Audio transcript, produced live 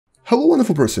Hello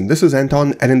wonderful person, this is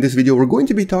Anton, and in this video we're going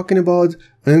to be talking about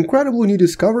an incredible new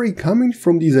discovery coming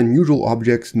from these unusual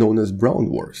objects known as brown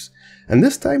dwarfs. And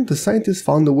this time the scientists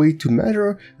found a way to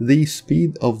measure the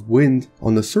speed of wind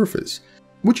on the surface,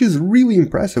 which is really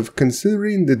impressive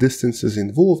considering the distances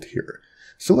involved here.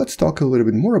 So let's talk a little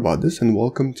bit more about this, and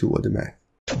welcome to What the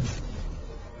Math.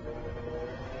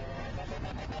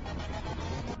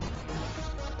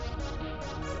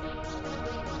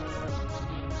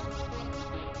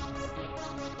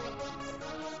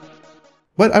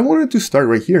 But I wanted to start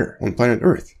right here on planet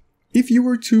Earth. If you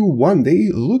were to one day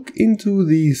look into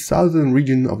the southern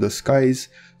region of the skies,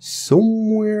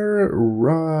 somewhere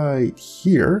right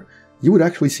here, you would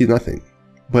actually see nothing.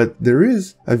 But there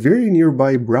is a very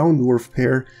nearby brown dwarf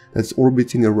pair that's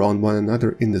orbiting around one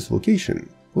another in this location.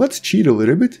 Let's cheat a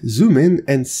little bit, zoom in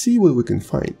and see what we can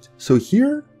find. So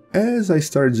here, as I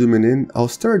start zooming in, I'll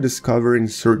start discovering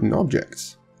certain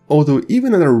objects. Although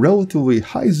even at a relatively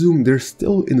high zoom, they're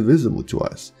still invisible to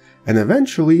us. And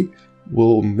eventually,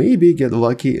 we'll maybe get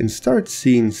lucky and start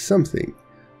seeing something.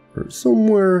 Or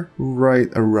somewhere right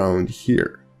around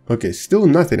here. Okay, still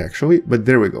nothing actually, but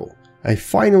there we go. I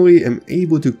finally am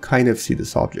able to kind of see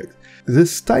this object.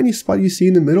 This tiny spot you see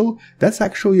in the middle, that's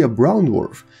actually a brown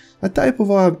dwarf. A type of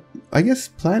a, I guess,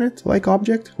 planet-like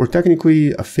object, or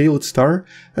technically a failed star,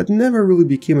 that never really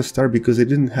became a star because it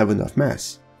didn't have enough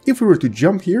mass. If we were to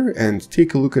jump here and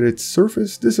take a look at its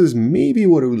surface, this is maybe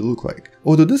what it would look like.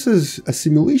 Although this is a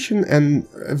simulation and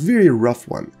a very rough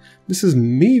one. This is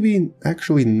maybe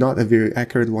actually not a very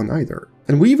accurate one either.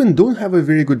 And we even don't have a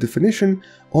very good definition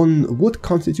on what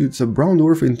constitutes a brown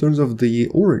dwarf in terms of the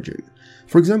origin.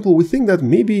 For example, we think that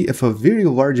maybe if a very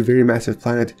large, very massive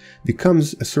planet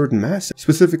becomes a certain mass,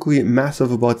 specifically mass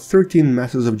of about 13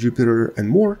 masses of Jupiter and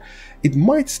more, it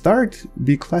might start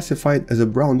be classified as a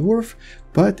brown dwarf,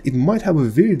 but it might have a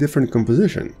very different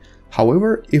composition.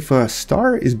 However, if a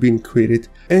star is being created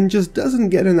and just doesn't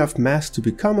get enough mass to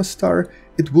become a star,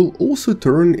 it will also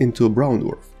turn into a brown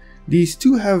dwarf. These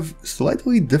two have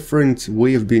slightly different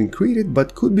way of being created,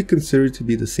 but could be considered to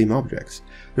be the same objects.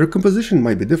 Their composition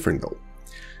might be different though.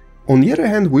 On the other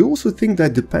hand, we also think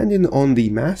that depending on the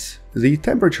mass, the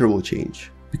temperature will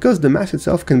change. Because the mass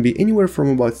itself can be anywhere from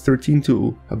about 13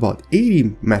 to about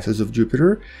 80 masses of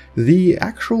Jupiter, the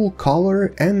actual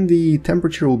color and the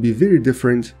temperature will be very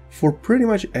different for pretty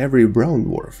much every brown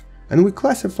dwarf. And we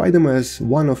classify them as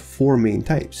one of four main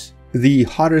types. The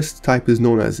hottest type is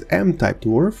known as M-type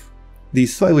dwarf, the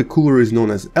slightly cooler is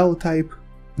known as L-type,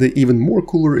 the even more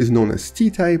cooler is known as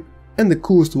T-type, and the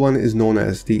coolest one is known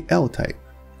as the L-type.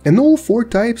 And all four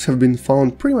types have been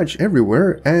found pretty much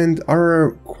everywhere and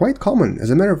are quite common.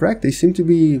 As a matter of fact, they seem to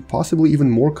be possibly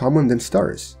even more common than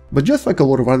stars. But just like a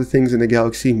lot of other things in the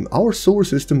galaxy, our solar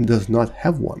system does not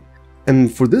have one.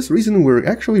 And for this reason, we're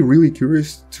actually really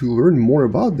curious to learn more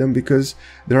about them, because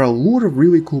there are a lot of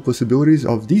really cool possibilities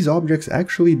of these objects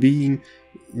actually being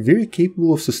very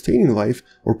capable of sustaining life,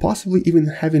 or possibly even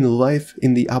having life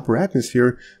in the upper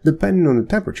atmosphere depending on the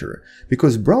temperature,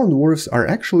 because brown dwarfs are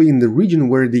actually in the region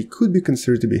where they could be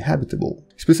considered to be habitable.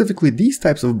 Specifically, these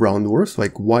types of brown dwarfs,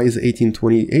 like WISE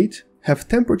 1828, have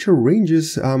temperature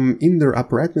ranges in their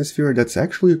upper atmosphere that's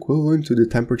actually equivalent to the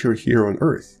temperature here on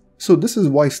Earth. So this is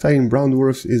why studying brown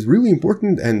dwarfs is really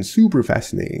important and super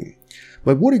fascinating.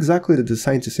 But what exactly did the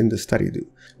scientists in this study do?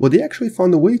 Well, they actually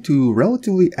found a way to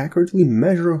relatively accurately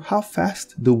measure how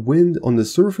fast the wind on the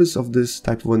surface of this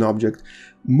type of an object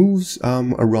moves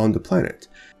around the planet.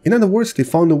 In other words, they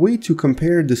found a way to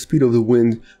compare the speed of the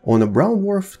wind on a brown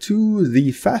dwarf to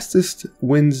the fastest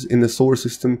winds in the solar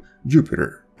system,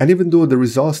 Jupiter. And even though the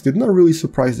results did not really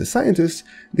surprise the scientists,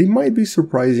 they might be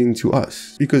surprising to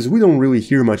us, because we don't really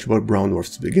hear much about brown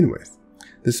dwarfs to begin with.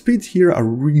 The speeds here are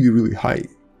really high.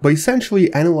 By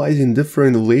essentially analyzing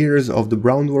different layers of the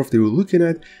brown dwarf they were looking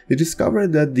at, they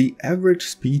discovered that the average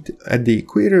speed at the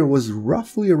equator was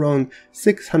roughly around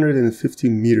 650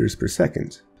 meters per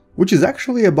second, which is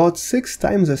actually about 6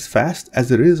 times as fast as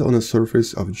it is on the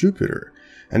surface of Jupiter.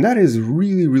 And that is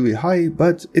really high,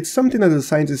 but it's something that the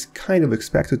scientists kind of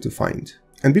expected to find.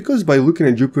 And because by looking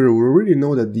at Jupiter we already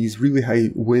know that these really high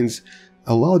winds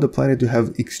allow the planet to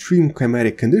have extreme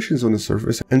climatic conditions on the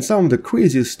surface and some of the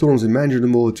craziest storms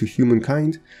imaginable to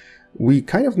humankind, we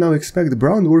kind of now expect the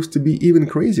brown dwarfs to be even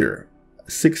crazier,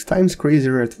 6 times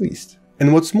crazier at least.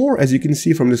 And what's more, as you can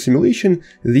see from the simulation,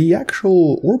 the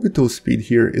actual orbital speed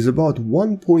here is about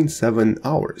 1.7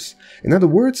 hours. In other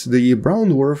words, the brown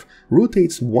dwarf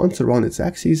rotates once around its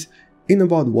axis in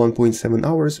about 1.7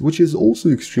 hours, which is also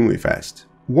extremely fast.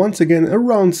 Once again,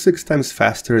 around 6 times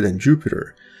faster than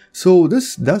Jupiter. So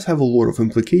this does have a lot of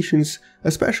implications,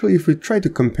 especially if we try to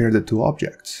compare the two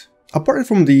objects. Apart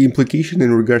from the implication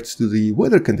in regards to the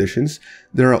weather conditions,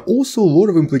 there are also a lot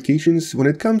of implications when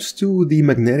it comes to the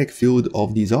magnetic field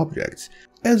of these objects.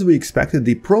 As we expected,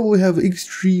 they probably have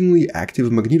extremely active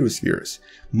magnetospheres,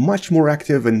 much more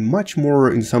active and much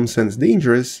more, in some sense,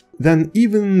 dangerous than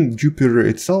even Jupiter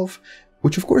itself,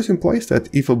 which of course implies that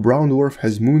if a brown dwarf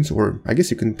has moons, or I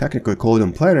guess you can technically call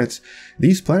them planets,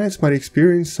 these planets might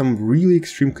experience some really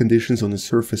extreme conditions on the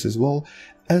surface as well,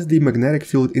 as the magnetic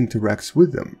field interacts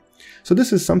with them. So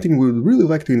this is something we would really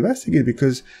like to investigate,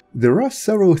 because there are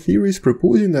several theories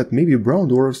proposing that maybe brown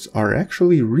dwarfs are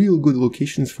actually real good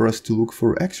locations for us to look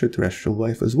for extraterrestrial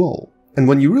life as well. And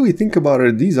when you really think about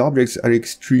it, these objects are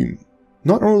extreme.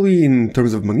 Not only in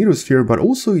terms of magnetosphere, but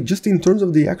also just in terms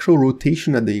of the actual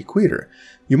rotation at the equator.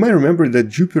 You might remember that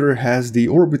Jupiter has the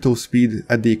orbital speed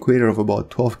at the equator of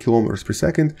about 12 kilometers per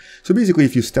second, so basically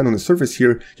if you stand on the surface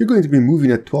here, you're going to be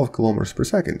moving at 12 kilometers per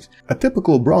second. A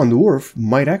typical brown dwarf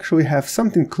might actually have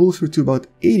something closer to about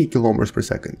 80 kilometers per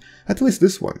second, at least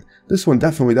this one. This one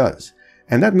definitely does.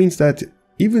 And that means that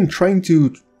even trying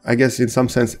to, I guess in some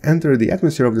sense, enter the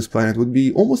atmosphere of this planet would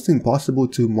be almost impossible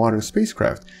to modern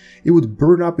spacecraft. It would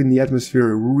burn up in the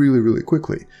atmosphere really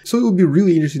quickly. So it would be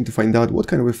really interesting to find out what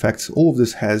kind of effects all of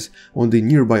this has on the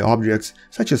nearby objects,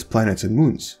 such as planets and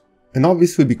moons. And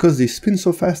obviously, because they spin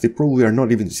so fast, they probably are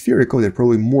not even spherical, they're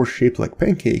probably more shaped like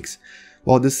pancakes.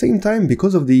 While at the same time,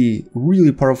 because of the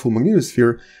really powerful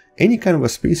magnetosphere, any kind of a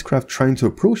spacecraft trying to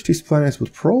approach these planets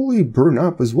would probably burn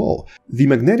up as well. The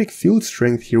magnetic field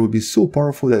strength here would be so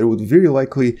powerful that it would very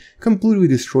likely completely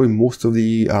destroy most of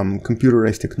the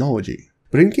computerized technology.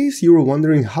 But in case you were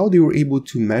wondering how they were able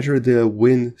to measure the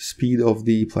wind speed of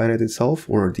the planet itself,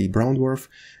 or the brown dwarf,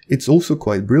 it's also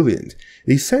quite brilliant.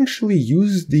 They essentially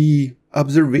used the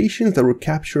observations that were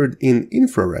captured in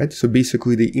infrared, so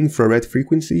basically the infrared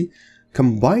frequency,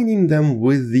 combining them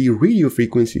with the radio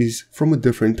frequencies from a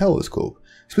different telescope.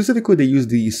 Specifically, they used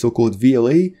the so-called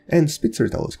VLA and Spitzer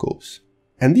telescopes.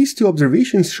 And these two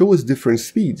observations show us different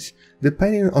speeds,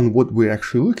 depending on what we're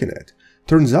actually looking at.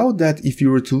 Turns out that if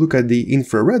you were to look at the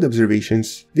infrared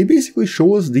observations, they basically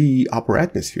show us the upper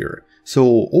atmosphere. So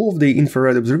all of the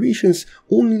infrared observations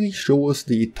only show us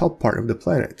the top part of the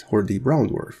planet, or the brown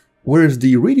dwarf. Whereas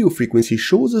the radio frequency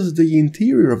shows us the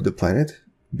interior of the planet,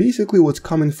 basically what's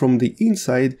coming from the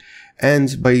inside,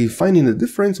 and by finding the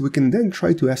difference we can then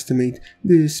try to estimate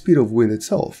the speed of wind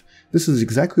itself. This is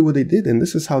exactly what they did, and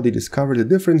this is how they discovered the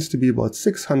difference to be about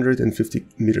 650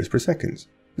 meters per second.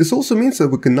 This also means that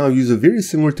we can now use a very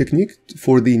similar technique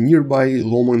for the nearby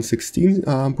Loman 16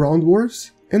 brown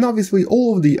dwarfs, and obviously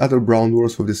all of the other brown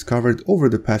dwarfs we've discovered over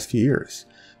the past few years.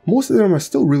 Most of them are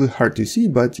still really hard to see,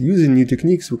 but using new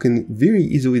techniques we can very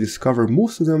easily discover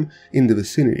most of them in the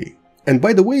vicinity. And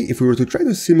by the way, if we were to try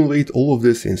to simulate all of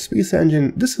this in Space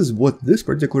Engine, this is what this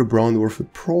particular brown dwarf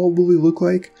would probably look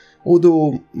like,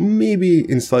 although maybe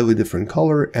in slightly different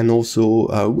color and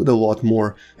also with a lot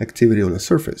more activity on the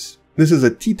surface. This is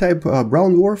a T-type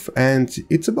brown dwarf, and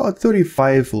it's about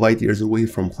 35 light years away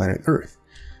from planet Earth.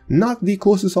 Not the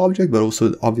closest object, but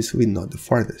also obviously not the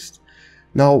farthest.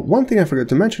 Now, one thing I forgot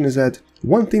to mention is that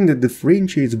one thing that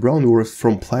differentiates brown dwarfs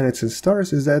from planets and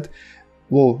stars is that,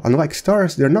 well, unlike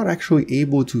stars, they're not actually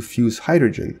able to fuse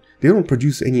hydrogen. They don't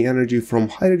produce any energy from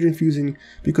hydrogen fusing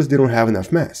because they don't have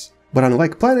enough mass. But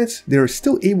unlike planets, they are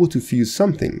still able to fuse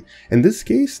something. In this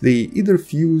case, they either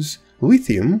fuse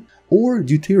lithium or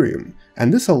deuterium,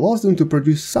 and this allows them to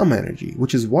produce some energy,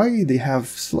 which is why they have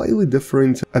slightly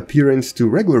different appearance to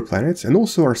regular planets and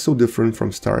also are so different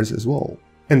from stars as well.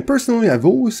 And personally, I've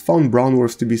always found brown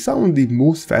dwarfs to be some of the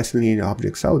most fascinating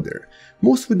objects out there,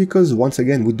 mostly because, once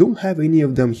again, we don't have any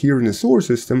of them here in the solar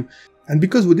system, and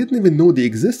because we didn't even know they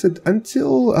existed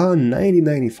until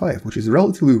 1995, which is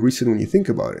relatively recent when you think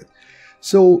about it.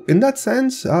 So in that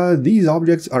sense, these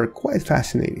objects are quite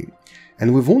fascinating.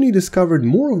 And we've only discovered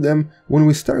more of them when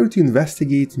we started to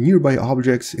investigate nearby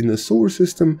objects in the solar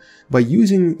system by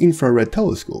using infrared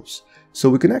telescopes. So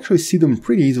we can actually see them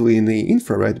pretty easily in the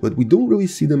infrared, but we don't really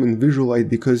see them in visual light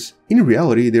because in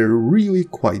reality they're really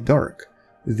quite dark.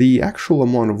 The actual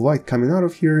amount of light coming out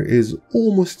of here is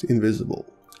almost invisible.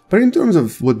 But in terms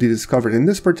of what they discovered in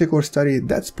this particular study,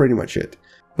 that's pretty much it.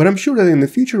 But I'm sure that in the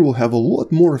future we'll have a lot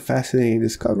more fascinating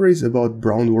discoveries about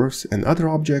brown dwarfs and other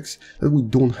objects that we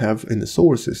don't have in the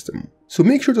solar system. So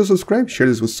make sure to subscribe, share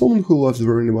this with someone who loves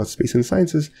learning about space and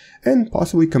sciences, and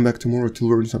possibly come back tomorrow to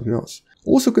learn something else.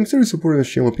 Also consider supporting this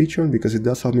channel on Patreon because it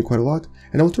does help me quite a lot,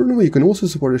 and alternatively you can also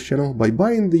support this channel by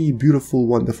buying the beautiful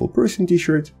Wonderful Person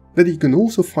t-shirt that you can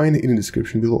also find in the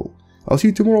description below. I'll see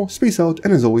you tomorrow, space out,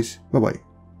 and as always, bye bye.